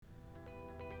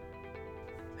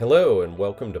Hello and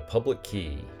welcome to Public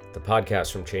Key, the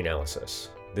podcast from Chainalysis.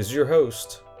 This is your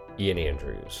host, Ian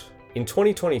Andrews. In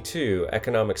 2022,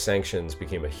 economic sanctions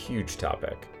became a huge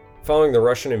topic. Following the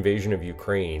Russian invasion of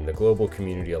Ukraine, the global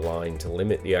community aligned to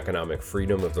limit the economic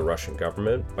freedom of the Russian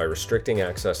government by restricting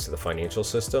access to the financial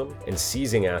system and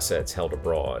seizing assets held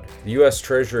abroad. The U.S.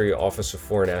 Treasury Office of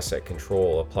Foreign Asset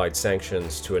Control applied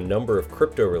sanctions to a number of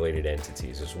crypto-related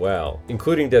entities as well,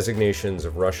 including designations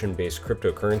of Russian-based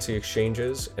cryptocurrency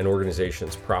exchanges and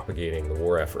organizations propagating the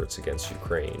war efforts against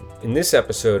Ukraine. In this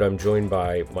episode, I'm joined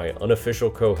by my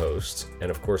unofficial co-host and,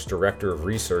 of course, Director of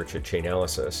Research at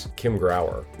Chainalysis, Kim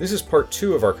Grauer. This is part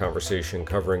 2 of our conversation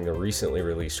covering the recently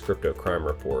released Crypto Crime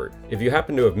Report. If you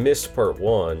happen to have missed part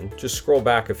 1, just scroll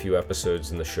back a few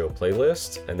episodes in the show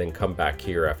playlist and then come back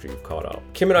here after you've caught up.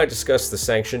 Kim and I discussed the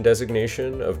sanction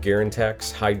designation of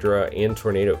Garantex, Hydra, and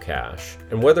Tornado Cash,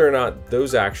 and whether or not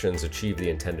those actions achieve the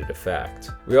intended effect.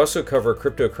 We also cover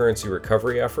cryptocurrency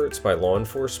recovery efforts by law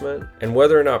enforcement, and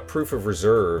whether or not proof of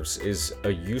reserves is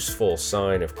a useful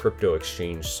sign of crypto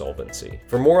exchange solvency.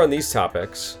 For more on these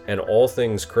topics, and all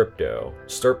things crypto,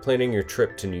 start planning your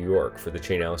trip to New York for the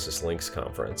Chainalysis Links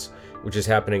Conference, which is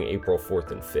happening April 4th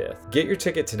and 5th. Get your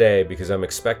ticket today because I'm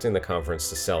expecting the conference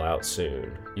to sell out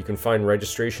soon. You can find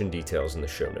registration details in the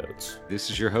show notes.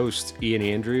 This is your host, Ian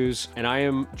Andrews, and I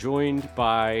am joined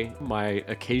by my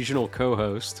occasional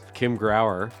co-host, Kim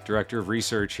Grauer, Director of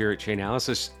Research here at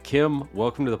Chainalysis. Kim,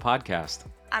 welcome to the podcast.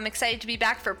 I'm excited to be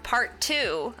back for part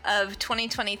 2 of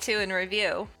 2022 in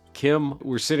review. Kim,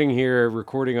 we're sitting here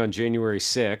recording on January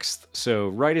 6th, so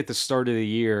right at the start of the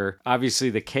year. Obviously,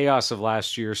 the chaos of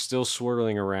last year still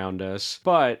swirling around us,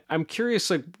 but I'm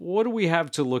curious, what do we have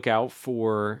to look out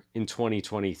for in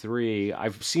 2023?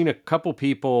 I've seen a couple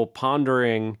people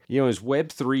pondering, is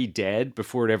Web3 dead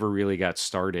before it ever really got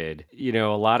started? A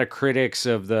lot of critics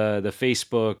of the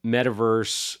Facebook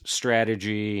metaverse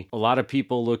strategy, a lot of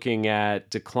people looking at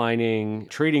declining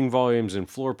trading volumes and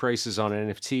floor prices on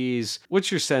NFTs.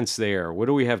 What's your sense there? What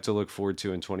do we have to look forward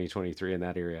to in 2023 in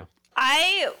that area?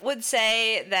 I would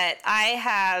say that I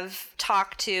have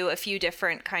talked to a few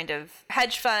different kind of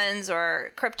hedge funds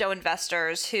or crypto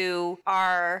investors who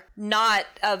are not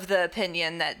of the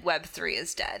opinion that Web3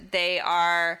 is dead. They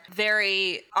are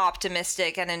very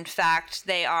optimistic, and in fact,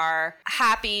 they are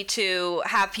happy to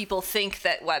have people think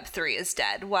that Web3 is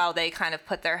dead while they kind of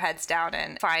put their heads down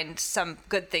and find some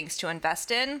good things to invest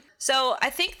in. So I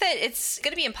think that it's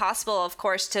going to be impossible, of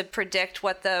course, to predict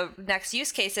what the next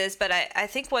use case is, but I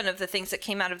think one of the things that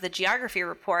came out of the geography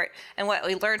report and what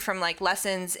we learned from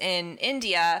lessons in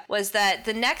India was that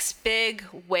the next big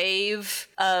wave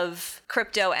of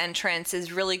crypto entrants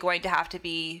is really going to have to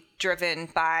be driven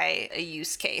by a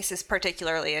use case, is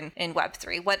particularly in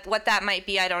Web3. What that might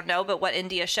be, I don't know, but what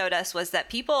India showed us was that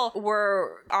people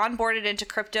were onboarded into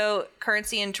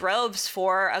cryptocurrency in droves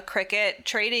for a Cricut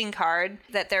trading card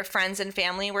that their friends and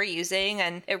family were using,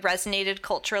 and it resonated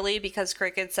culturally because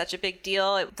Cricut's such a big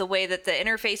deal. The way that the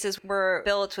interfaces were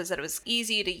built was that it was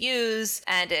easy to use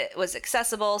and it was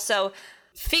accessible. So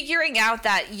figuring out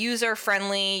that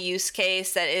user-friendly use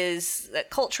case that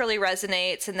culturally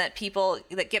resonates and that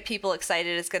get people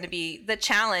excited is going to be the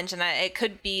challenge, and it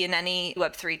could be in any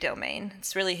Web3 domain.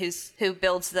 It's really who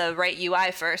builds the right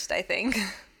UI first, I think.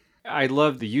 I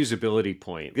love the usability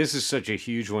point. This is such a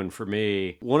huge one for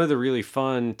me. One of the really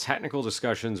fun technical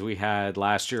discussions we had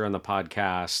last year on the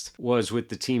podcast was with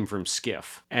the team from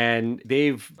Skiff. And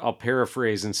I'll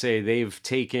paraphrase and say they've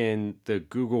taken the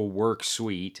Google Work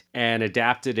Suite and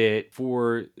adapted it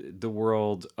for the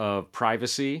world of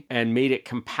privacy and made it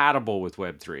compatible with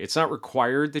Web3. It's not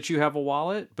required that you have a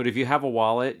wallet, but if you have a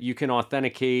wallet, you can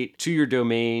authenticate to your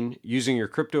domain using your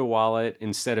crypto wallet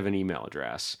instead of an email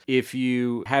address. If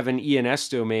you have an ENS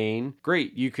domain,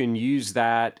 great. You can use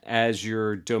that as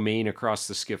your domain across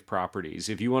the Skiff properties.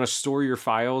 If you want to store your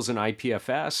files in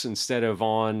IPFS instead of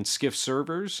on Skiff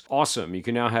servers, awesome. You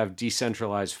can now have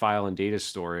decentralized file and data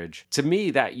storage. To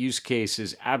me, that use case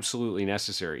is absolutely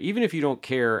necessary. Even if you don't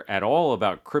care at all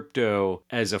about crypto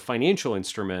as a financial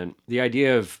instrument, the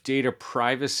idea of data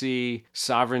privacy,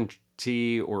 sovereignty,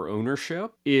 or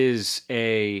ownership is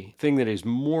a thing that is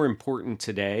more important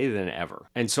today than ever.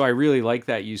 And so I really like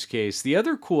that use case. The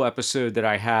other cool episode that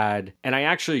I had, and I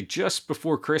actually just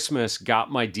before Christmas got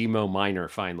my demo miner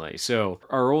finally. So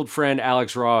our old friend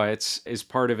Alex Rawitz is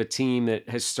part of a team that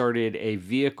has started a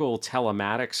vehicle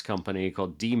telematics company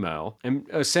called Demo. And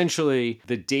essentially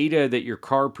the data that your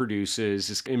car produces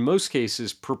is in most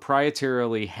cases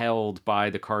proprietarily held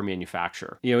by the car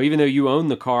manufacturer. Even though you own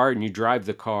the car and you drive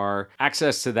the car,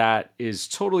 access to that is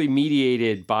totally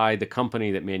mediated by the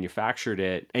company that manufactured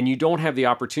it. And you don't have the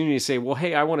opportunity to say, well,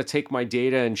 hey, I want to take my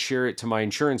data and share it to my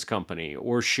insurance company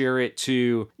or share it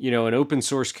to, an open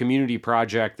source community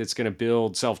project that's going to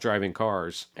build self-driving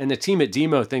cars. And the team at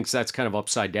Demo thinks that's kind of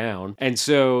upside down. And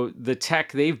so the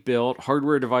tech they've built,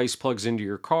 hardware device plugs into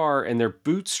your car, and they're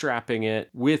bootstrapping it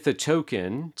with a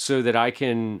token so that I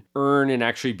can earn and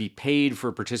actually be paid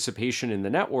for participation in the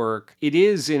network. It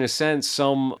is, in a sense,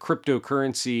 some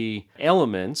cryptocurrency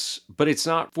elements, but it's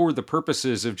not for the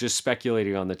purposes of just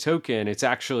speculating on the token. It's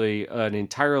actually an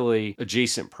entirely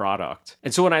adjacent product.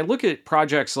 And so when I look at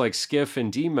projects like Skiff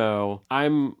and Demo,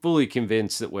 I'm fully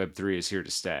convinced that Web3 is here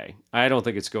to stay. I don't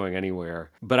think it's going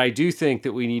anywhere, but I do think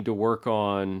that we need to work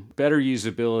on better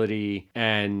usability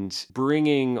and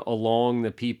bringing along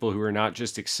the people who are not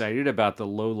just excited about the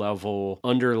low-level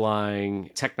underlying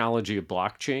technology of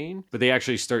blockchain, but they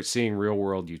actually start seeing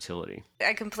real-world utility.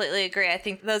 I completely agree. I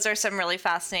think those are some really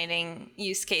fascinating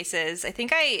use cases. I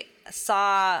think I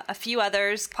saw a few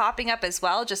others popping up as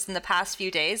well just in the past few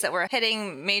days that were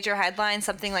hitting major headlines.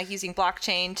 Something like using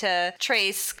blockchain to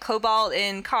trace cobalt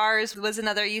in cars was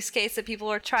another use case that people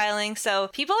were trialing. So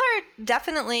people are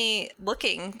definitely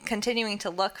continuing to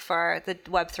look for the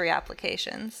Web3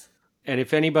 applications. And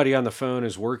if anybody on the phone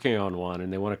is working on one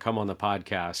and they want to come on the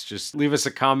podcast, just leave us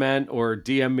a comment or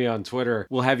DM me on Twitter.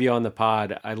 We'll have you on the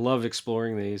pod. I love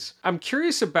exploring these. I'm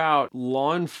curious about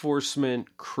law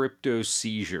enforcement crypto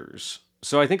seizures.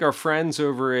 So I think our friends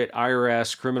over at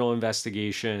IRS Criminal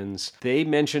Investigations, they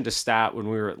mentioned a stat when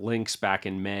we were at Lynx back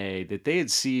in May that they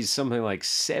had seized something like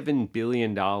 $7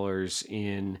 billion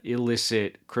in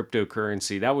illicit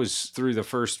cryptocurrency. That was through the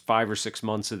first 5 or 6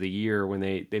 months of the year when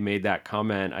they made that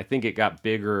comment. I think it got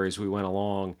bigger as we went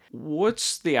along.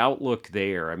 What's the outlook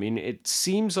there? I mean, it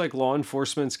seems like law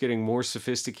enforcement's getting more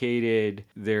sophisticated.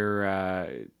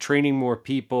 They're training more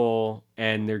people,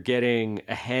 and they're getting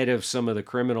ahead of some of the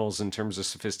criminals in terms of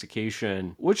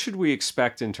sophistication. What should we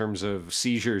expect in terms of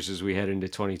seizures as we head into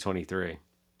 2023?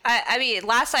 I mean,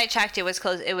 last I checked, it was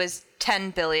close. It was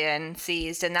 10 billion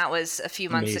seized, and that was a few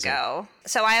months ago.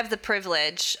 So I have the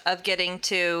privilege of getting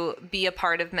to be a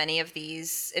part of many of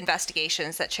these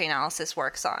investigations that Chainalysis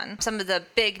works on. Some of the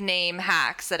big name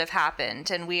hacks that have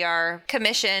happened, and we are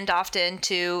commissioned often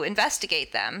to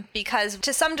investigate them because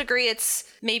to some degree it's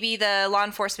maybe the law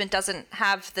enforcement doesn't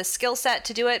have the skill set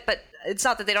to do it, but it's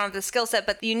not that they don't have the skill set,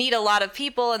 but you need a lot of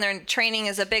people and their training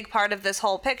is a big part of this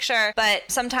whole picture. But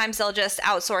sometimes they'll just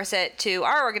outsource it to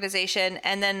our organization,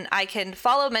 and then I can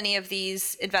follow many of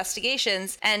these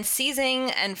investigations. And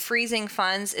seizing and freezing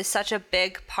funds is such a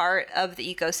big part of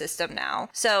the ecosystem now.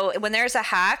 So when there's a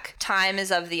hack, time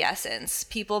is of the essence.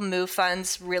 People move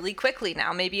funds really quickly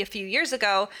now. Maybe a few years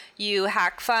ago, you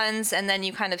hack funds and then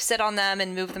you kind of sit on them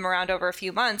and move them around over a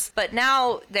few months. But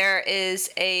now there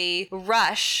is a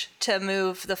rush to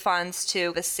move the funds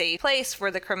to a safe place where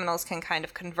the criminals can kind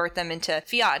of convert them into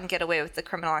fiat and get away with the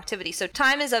criminal activity. So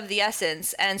time is of the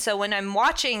essence. And so when I'm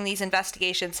watching these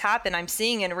investigations happen, I'm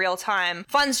seeing in real time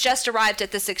funds just arrived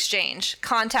at this exchange,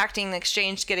 contacting the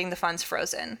exchange, getting the funds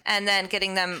frozen, and then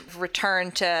getting them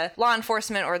returned to law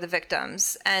enforcement or the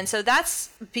victims. And so that's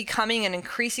becoming an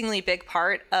increasingly big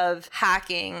part of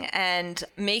hacking and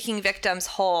making victims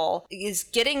whole, is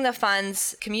getting the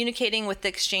funds, communicating with the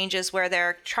exchanges where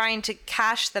they're trying to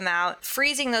cash them out,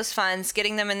 freezing those funds,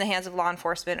 getting them in the hands of law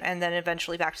enforcement, and then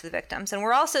eventually back to the victims. And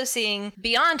we're also seeing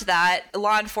beyond that,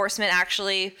 law enforcement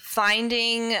actually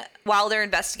finding, while they're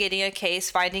investigating a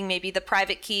case, finding maybe the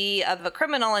private key of a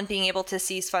criminal and being able to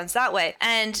seize funds that way.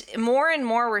 And more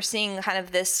we're seeing kind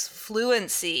of this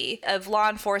fluency of law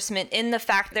enforcement in the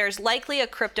fact there's likely a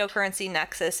cryptocurrency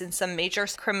nexus in some major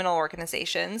criminal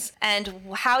organizations. And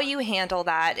how you handle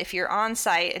that if you're on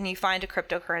site and you find a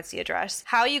cryptocurrency address,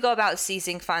 how you go about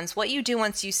seizing funds, what you do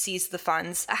once you seize the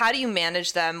funds, how do you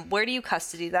manage them, where do you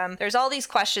custody them? There's all these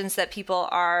questions that people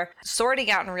are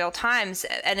sorting out in real time,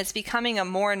 and it's becoming a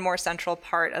more and more central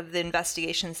part of the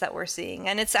investigations that we're seeing.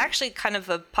 And it's actually kind of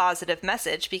a positive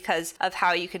message because of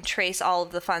how you can trace all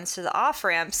of the funds to the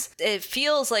off-ramps. It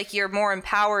feels like you're more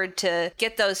empowered to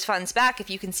get those funds back if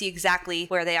you can see exactly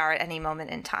where they are at any moment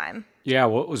in time. Yeah,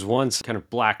 what was once kind of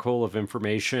black hole of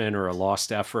information or a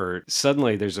lost effort,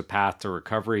 suddenly there's a path to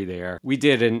recovery there. We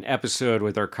did an episode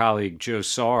with our colleague Joe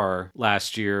Sarr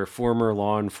last year, former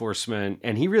law enforcement,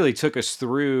 and he really took us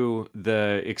through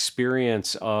the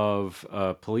experience of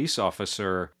a police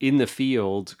officer in the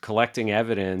field collecting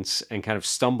evidence and kind of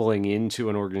stumbling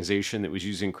into an organization that was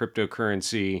using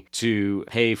cryptocurrency to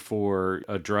pay for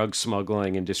a drug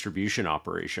smuggling and distribution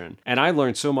operation. And I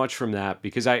learned so much from that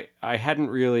because I hadn't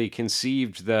really considered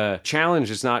conceived, the challenge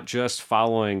is not just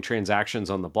following transactions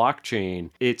on the blockchain.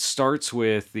 It starts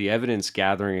with the evidence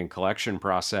gathering and collection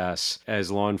process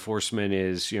as law enforcement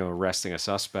is, arresting a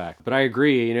suspect. But I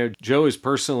agree, Joe is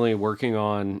personally working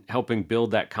on helping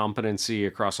build that competency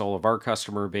across all of our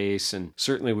customer base. And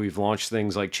certainly we've launched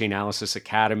things like Chainalysis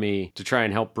Academy to try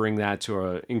and help bring that to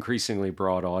an increasingly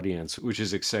broad audience, which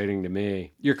is exciting to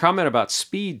me. Your comment about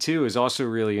speed, too, is also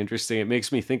really interesting. It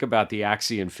makes me think about the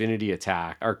Axie Infinity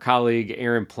attack. Our colleague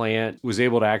Aaron Plant was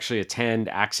able to actually attend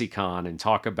AxieCon and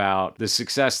talk about the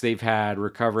success they've had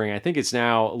recovering. I think it's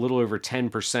now a little over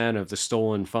 10% of the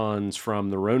stolen funds from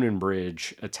the Ronin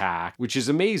Bridge attack, which is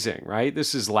amazing, right?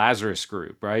 This is Lazarus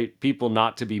Group, right? People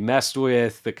not to be messed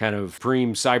with, the kind of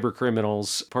supreme cyber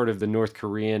criminals, part of the North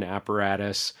Korean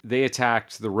apparatus. They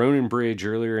attacked the Ronin Bridge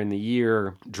earlier in the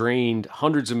year, drained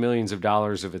hundreds of millions of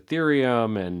dollars of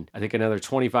Ethereum and I think another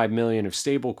 25 million of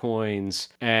stable coins.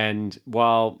 And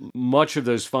while much of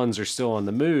those funds are still on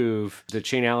the move, the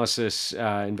Chainalysis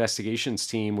investigations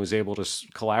team was able to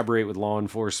collaborate with law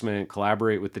enforcement,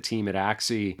 collaborate with the team at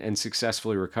Axie, and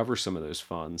successfully recover some of those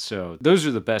funds. So those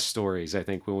are the best stories, I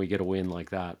think, when we get a win like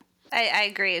that. I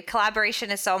agree.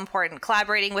 Collaboration is so important.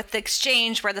 Collaborating with the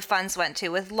exchange where the funds went to,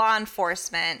 with law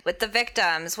enforcement, with the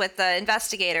victims, with the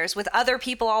investigators, with other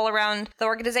people all around the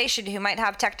organization who might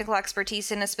have technical expertise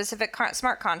in a specific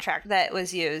smart contract that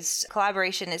was used.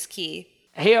 Collaboration is key.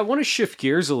 Hey, I want to shift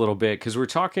gears a little bit because we're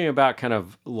talking about kind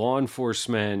of law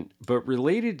enforcement, but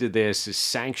related to this is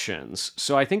sanctions.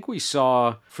 So I think we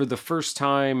saw for the first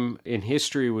time in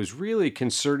history was really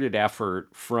concerted effort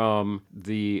from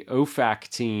the OFAC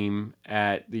team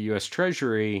at the U.S.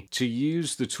 Treasury to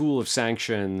use the tool of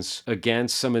sanctions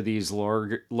against some of these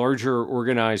larger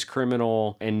organized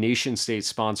criminal and nation-state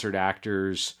sponsored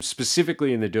actors,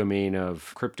 specifically in the domain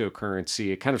of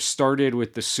cryptocurrency. It kind of started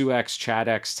with the SUEX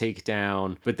ChatX takedown,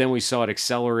 but then we saw it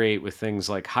accelerate with things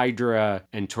like Hydra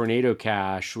and Tornado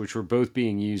Cash, which were both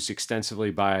being used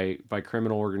extensively by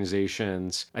criminal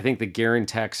organizations. I think the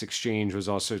Garantex exchange was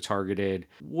also targeted.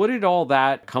 What did all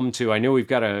that come to? I know we've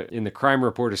got in the crime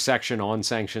report, a section on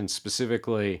sanctions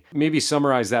specifically. Maybe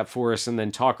summarize that for us and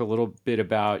then talk a little bit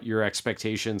about your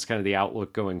expectations, kind of the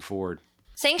outlook going forward.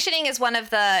 Sanctioning is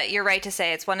you're right to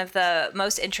say, it's one of the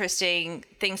most interesting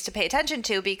things to pay attention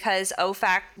to because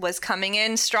OFAC was coming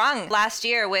in strong last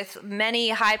year with many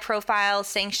high-profile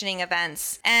sanctioning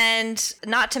events. And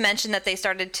not to mention that they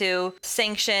started to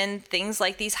sanction things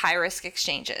like these high-risk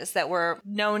exchanges that were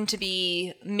known to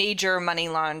be major money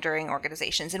laundering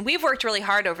organizations. And we've worked really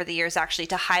hard over the years actually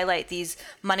to highlight these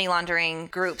money laundering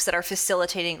groups that are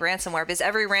facilitating ransomware because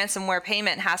every ransomware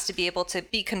payment has to be able to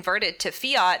be converted to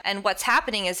fiat. And what's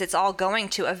happening is it's all going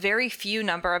to a very few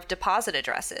number of deposit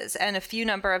addresses and a few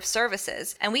number of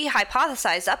services. And we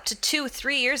hypothesized up to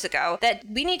 2-3 years ago that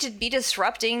we need to be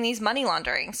disrupting these money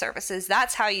laundering services.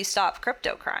 That's how you stop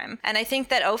crypto crime. And I think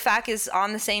that OFAC is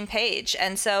on the same page.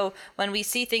 And so when we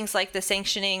see things like the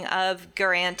sanctioning of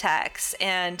Garantex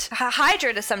and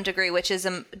Hydra to some degree, which is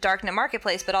a darknet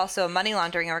marketplace, but also a money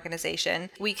laundering organization,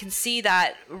 we can see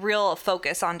that real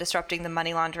focus on disrupting the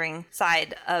money laundering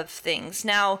side of things.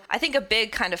 Now, I think a big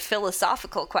kind of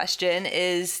philosophical question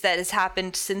that has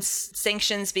happened since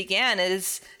sanctions began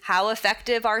is how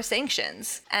effective are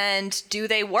sanctions and do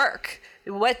they work?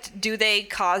 What do they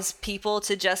cause people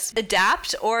to just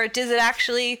adapt, or does it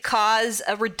actually cause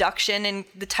a reduction in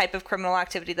the type of criminal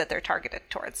activity that they're targeted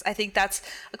towards? I think that's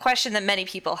a question that many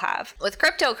people have. With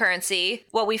cryptocurrency,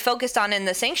 what we focused on in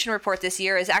the sanction report this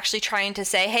year is actually trying to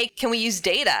say, hey, can we use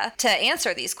data to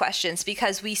answer these questions?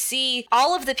 Because we see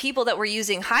all of the people that were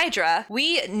using Hydra,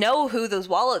 we know who those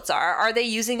wallets are. Are they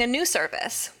using a new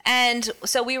service? And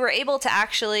so we were able to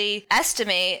actually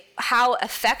estimate how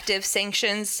effective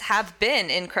sanctions have been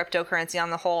in cryptocurrency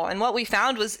on the whole. And what we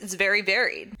found was it's very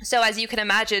varied. So as you can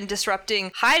imagine,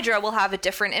 disrupting Hydra will have a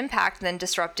different impact than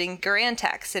disrupting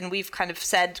Garantex. And we've kind of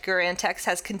said Garantex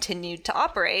has continued to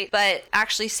operate, but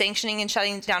actually sanctioning and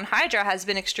shutting down Hydra has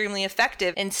been extremely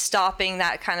effective in stopping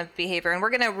that kind of behavior. And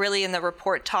we're going to really in the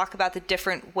report talk about the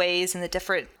different ways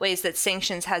that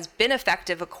sanctions has been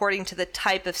effective according to the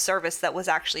type of service that was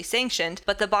actually sanctioned.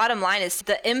 But the bottom line is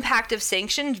the impact of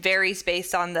sanctions varies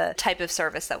based on the type of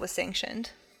service that was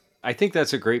sanctioned. I think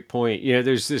that's a great point.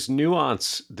 There's this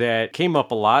nuance that came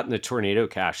up a lot in the tornado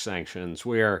cash sanctions,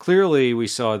 where clearly we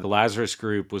saw the Lazarus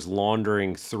Group was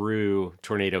laundering through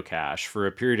tornado cash. For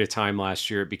a period of time last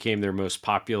year, it became their most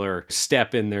popular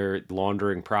step in their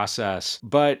laundering process.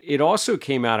 But it also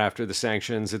came out after the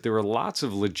sanctions that there were lots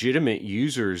of legitimate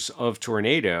users of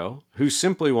Tornado who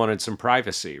simply wanted some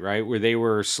privacy, right? Where they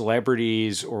were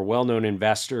celebrities or well-known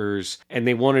investors, and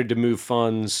they wanted to move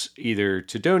funds either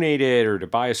to donate it or to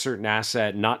buy a certain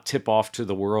asset, not tip off to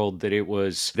the world that it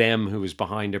was them who was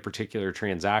behind a particular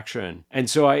transaction. And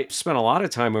so I spent a lot of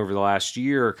time over the last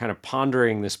year kind of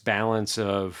pondering this balance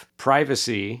of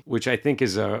privacy, which I think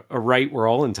is a right we're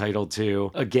all entitled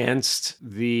to, against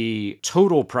the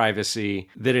total privacy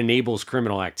that enables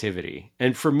criminal activity.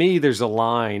 And for me, there's a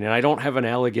line, and I don't have an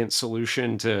elegant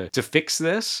solution to fix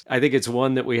this. I think it's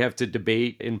one that we have to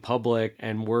debate in public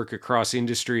and work across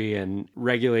industry and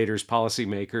regulators,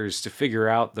 policymakers to figure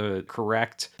out the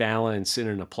correct balance in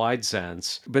an applied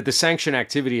sense. But the sanction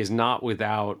activity is not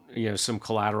without, some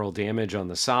collateral damage on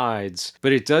the sides.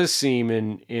 But it does seem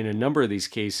in a number of these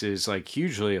cases like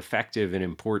hugely effective and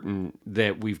important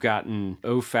that we've gotten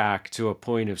OFAC to a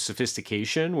point of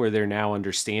sophistication where they're now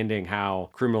understanding how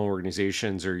criminal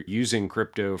organizations are using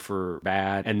crypto for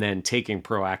bad and then taking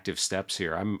proactive steps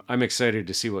here. I'm excited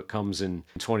to see what comes in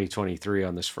 2023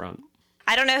 on this front.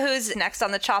 I don't know who's next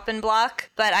on the chopping block,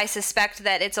 but I suspect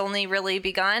that it's only really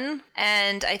begun.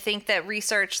 And I think that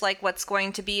research like what's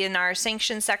going to be in our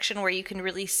sanctions section, where you can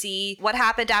really see what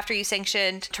happened after you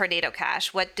sanctioned Tornado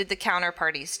Cash. What did the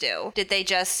counterparties do? Did they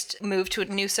just move to a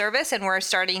new service? And we're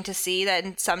starting to see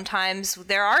that sometimes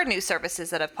there are new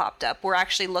services that have popped up. We're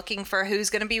actually looking for who's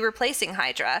going to be replacing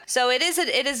Hydra. So it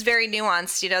is very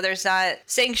nuanced. There's not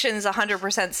sanctions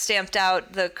 100% stamped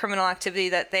out the criminal activity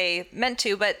that they meant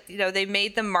to, but they made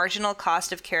the marginal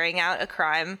cost of carrying out a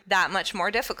crime that much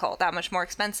more difficult, that much more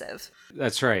expensive.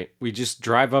 That's right. We just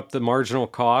drive up the marginal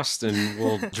cost and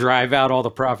we'll drive out all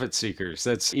the profit seekers.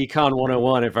 That's Econ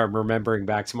 101 if I'm remembering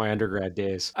back to my undergrad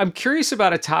days. I'm curious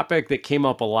about a topic that came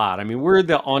up a lot. I mean, we're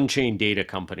the on-chain data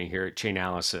company here at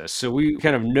Chainalysis, so we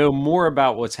kind of know more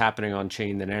about what's happening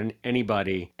on-chain than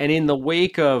anybody. And in the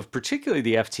wake of particularly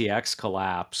the FTX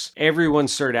collapse, everyone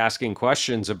started asking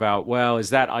questions about, well, is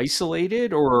that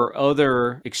isolated or are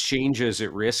other exchanges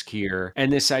at risk here?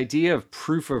 And this idea of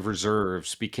proof of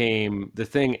reserves became the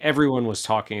thing everyone was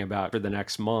talking about for the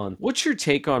next month. What's your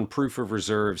take on proof of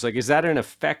reserves? Like, is that an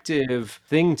effective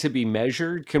thing to be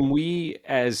measured? Can we,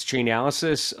 as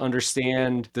Chainalysis,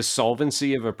 understand the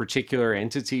solvency of a particular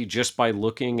entity just by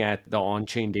looking at the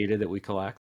on-chain data that we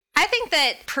collect? I think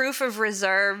that proof of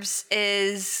reserves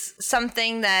is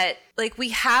something that we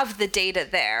have the data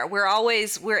there.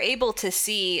 We're able to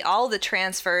see all the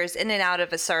transfers in and out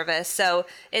of a service. So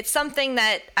it's something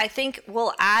that I think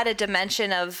will add a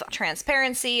dimension of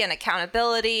transparency and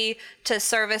accountability to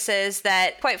services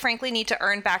that, quite frankly, need to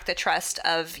earn back the trust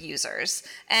of users.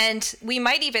 And we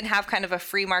might even have kind of a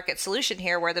free market solution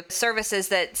here where the services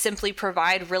that simply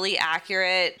provide really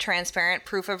accurate, transparent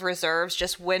proof of reserves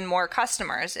just win more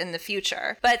customers in the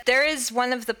future. But there is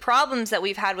one of the problems that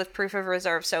we've had with proof of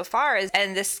reserve so far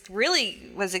and this really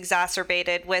was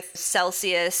exacerbated with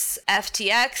Celsius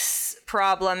FTX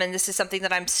problem, and this is something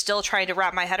that I'm still trying to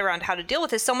wrap my head around how to deal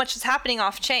with, is so much is happening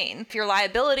off chain. If your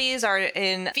liabilities are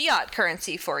in fiat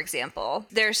currency, for example,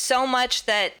 there's so much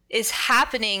that is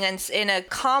happening in a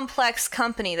complex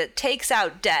company that takes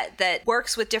out debt, that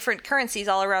works with different currencies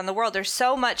all around the world. There's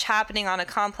so much happening on a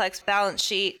complex balance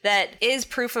sheet that is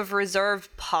proof of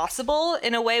reserve possible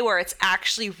in a way where it's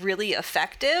actually really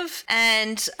effective.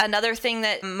 And another thing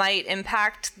that might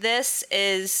impact this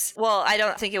is, well, I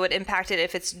don't think it would impact it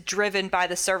if it's driven by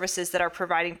the services that are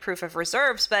providing proof of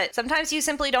reserves, but sometimes you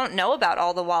simply don't know about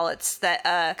all the wallets that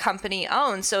a company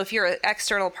owns. So if you're an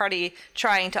external party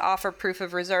trying to offer proof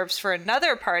of reserves for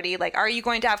another party, are you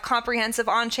going to have comprehensive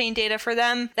on-chain data for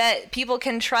them that people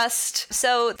can trust?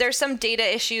 So there's some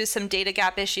data issues, some data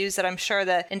gap issues that I'm sure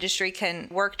the industry can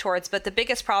work towards. But the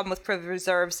biggest problem with proof of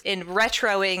reserves in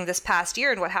retroing this past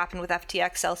year and what happened with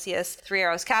FTX, Celsius, Three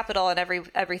Arrows Capital, and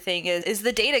everything is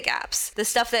the data gaps, the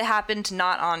stuff that happened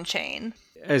not on chain.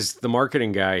 As the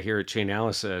marketing guy here at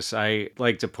Chainalysis, I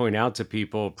like to point out to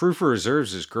people, proof of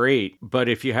reserves is great, but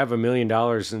if you have $1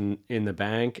 million in the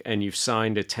bank and you've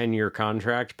signed a 10-year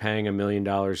contract paying $1 million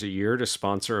a year to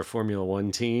sponsor a Formula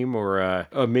One team or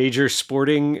a major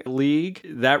sporting league,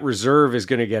 that reserve is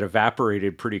going to get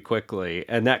evaporated pretty quickly.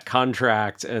 And that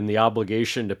contract and the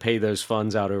obligation to pay those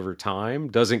funds out over time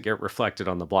doesn't get reflected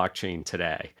on the blockchain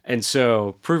today. And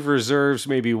so proof of reserves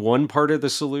may be one part of the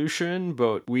solution,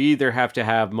 but we either have to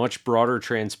have much broader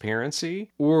transparency,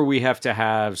 or we have to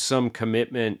have some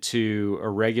commitment to a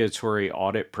regulatory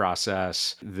audit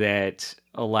process that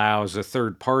allows a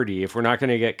third party. If we're not going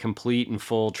to get complete and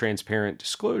full transparent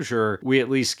disclosure, we at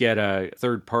least get a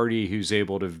third party who's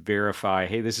able to verify,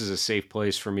 hey, this is a safe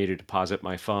place for me to deposit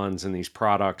my funds and these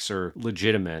products are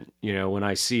legitimate. When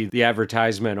I see the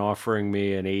advertisement offering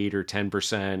me an 8 or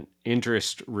 10%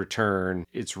 interest return,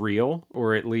 it's real,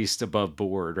 or at least above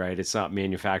board, right? It's not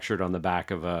manufactured on the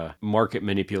back of a market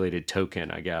manipulated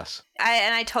token, I guess.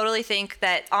 I totally think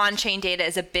that on-chain data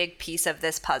is a big piece of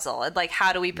this puzzle. Like,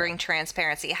 how do we bring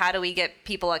transparency? How do we get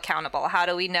people accountable? How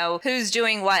do we know who's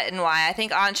doing what and why? I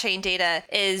think on-chain data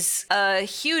is a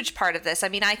huge part of this. I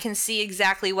mean, I can see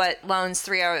exactly what Loans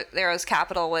 3 Arrows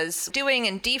Capital was doing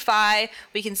in DeFi.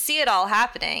 We can see it all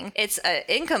happening. It's an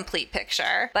incomplete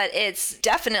picture, but it's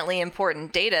definitely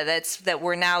important data that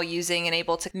we're now using and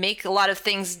able to make a lot of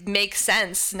things make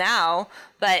sense now.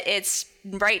 But it's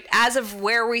right as of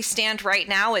where we stand right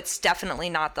now, it's definitely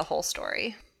not the whole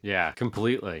story. Yeah,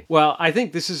 completely. Well, I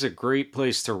think this is a great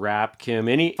place to wrap, Kim.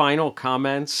 Any final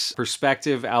comments,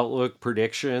 perspective, outlook,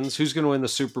 predictions? Who's going to win the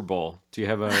Super Bowl? Do you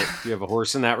have a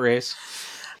horse in that race?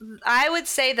 I would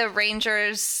say the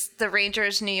Rangers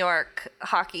New York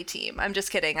hockey team. I'm just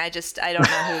kidding. I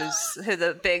don't know who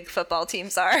the big football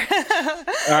teams are. All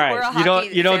right. We're a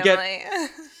you don't family.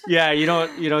 Yeah, you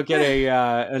don't get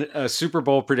a Super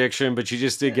Bowl prediction, but you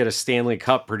just did get a Stanley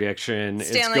Cup prediction.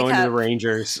 It's going to the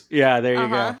Rangers. Yeah, there you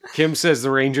go. Kim says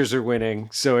the Rangers are winning,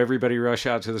 so everybody rush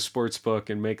out to the sports book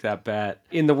and make that bet.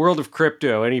 In the world of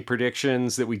crypto, any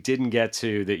predictions that we didn't get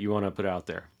to that you want to put out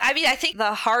there? I mean, I think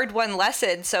the hard-won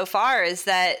lesson so far is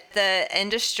that the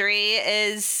industry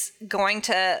is going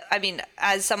to,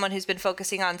 as someone who's been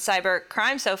focusing on cyber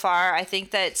crime so far, I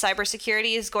think that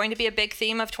cybersecurity is going to be a big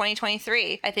theme of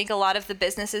 2023. I think a lot of the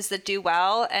businesses that do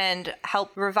well and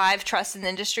help revive trust in the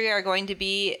industry are going to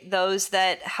be those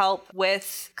that help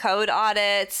with code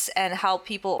audits and help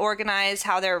people organize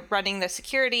how they're running their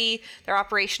security, their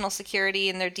operational security,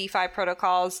 and their DeFi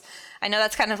protocols. I know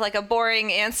that's kind of like a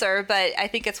boring answer, but I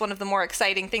think it's one of the more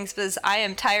exciting things because I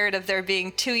am tired of there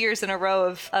being 2 years in a row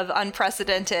of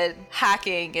unprecedented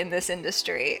hacking in this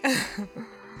industry.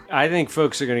 I think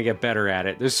folks are going to get better at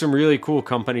it. There's some really cool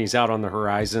companies out on the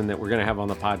horizon that we're going to have on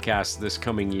the podcast this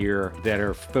coming year that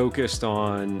are focused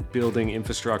on building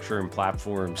infrastructure and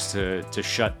platforms to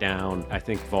shut down, I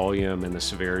think, volume and the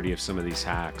severity of some of these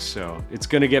hacks. So it's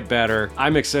going to get better.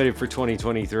 I'm excited for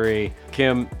 2023.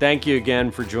 Kim, thank you again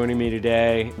for joining me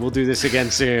today. We'll do this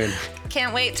again soon.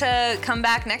 Can't wait to come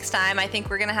back next time. I think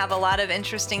we're going to have a lot of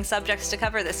interesting subjects to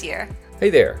cover this year. Hey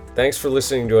there, thanks for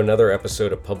listening to another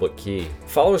episode of Public Key.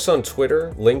 Follow us on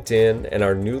Twitter, LinkedIn, and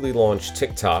our newly launched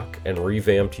TikTok and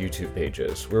revamped YouTube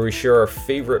pages, where we share our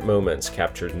favorite moments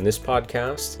captured in this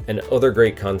podcast and other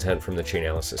great content from the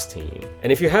Chainalysis team.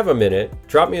 And if you have a minute,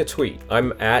 drop me a tweet.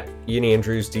 I'm at Ian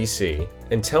Andrews DC,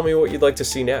 and tell me what you'd like to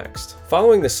see next.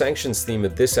 Following the sanctions theme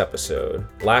of this episode,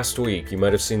 last week you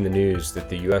might have seen the news that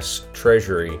the US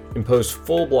Treasury imposed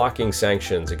full blocking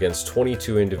sanctions against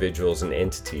 22 individuals and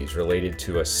entities related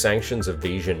to a sanctions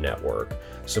evasion network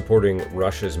supporting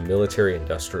Russia's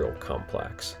military-industrial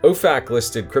complex. OFAC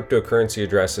listed cryptocurrency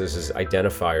addresses as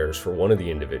identifiers for one of the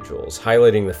individuals,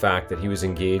 highlighting the fact that he was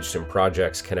engaged in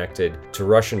projects connected to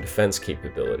Russian defense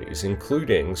capabilities,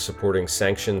 including supporting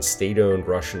sanctioned state-owned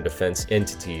Russian defense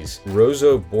entities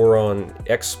Rosoboron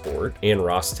Export and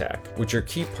Rostec, which are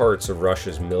key parts of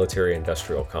Russia's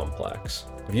military-industrial complex.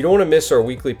 If you don't want to miss our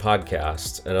weekly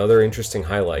podcast and other interesting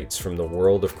highlights from the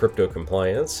world of crypto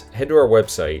compliance, head to our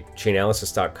website,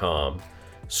 chainalysis.com,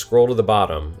 scroll to the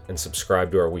bottom, and subscribe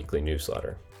to our weekly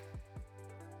newsletter.